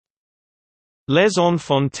Les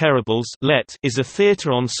Enfants Terribles is a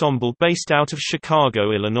theater ensemble based out of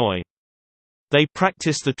Chicago, Illinois. They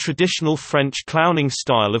practice the traditional French clowning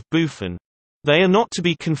style of Bouffon. They are not to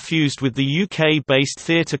be confused with the UK-based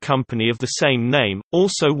theatre company of the same name,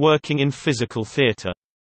 also working in physical theatre.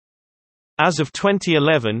 As of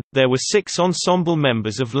 2011, there were 6 ensemble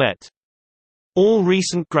members of LET. All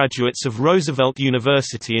recent graduates of Roosevelt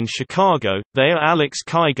University in Chicago, they are Alex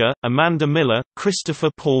Kiger, Amanda Miller, Christopher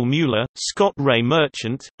Paul Mueller, Scott Ray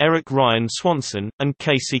Merchant, Eric Ryan Swanson, and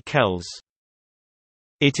Casey Kells.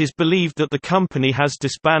 It is believed that the company has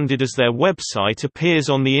disbanded as their website appears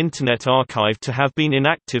on the Internet Archive to have been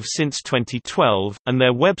inactive since 2012, and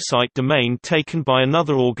their website domain taken by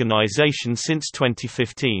another organization since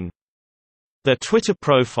 2015. Their Twitter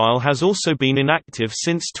profile has also been inactive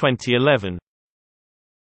since 2011.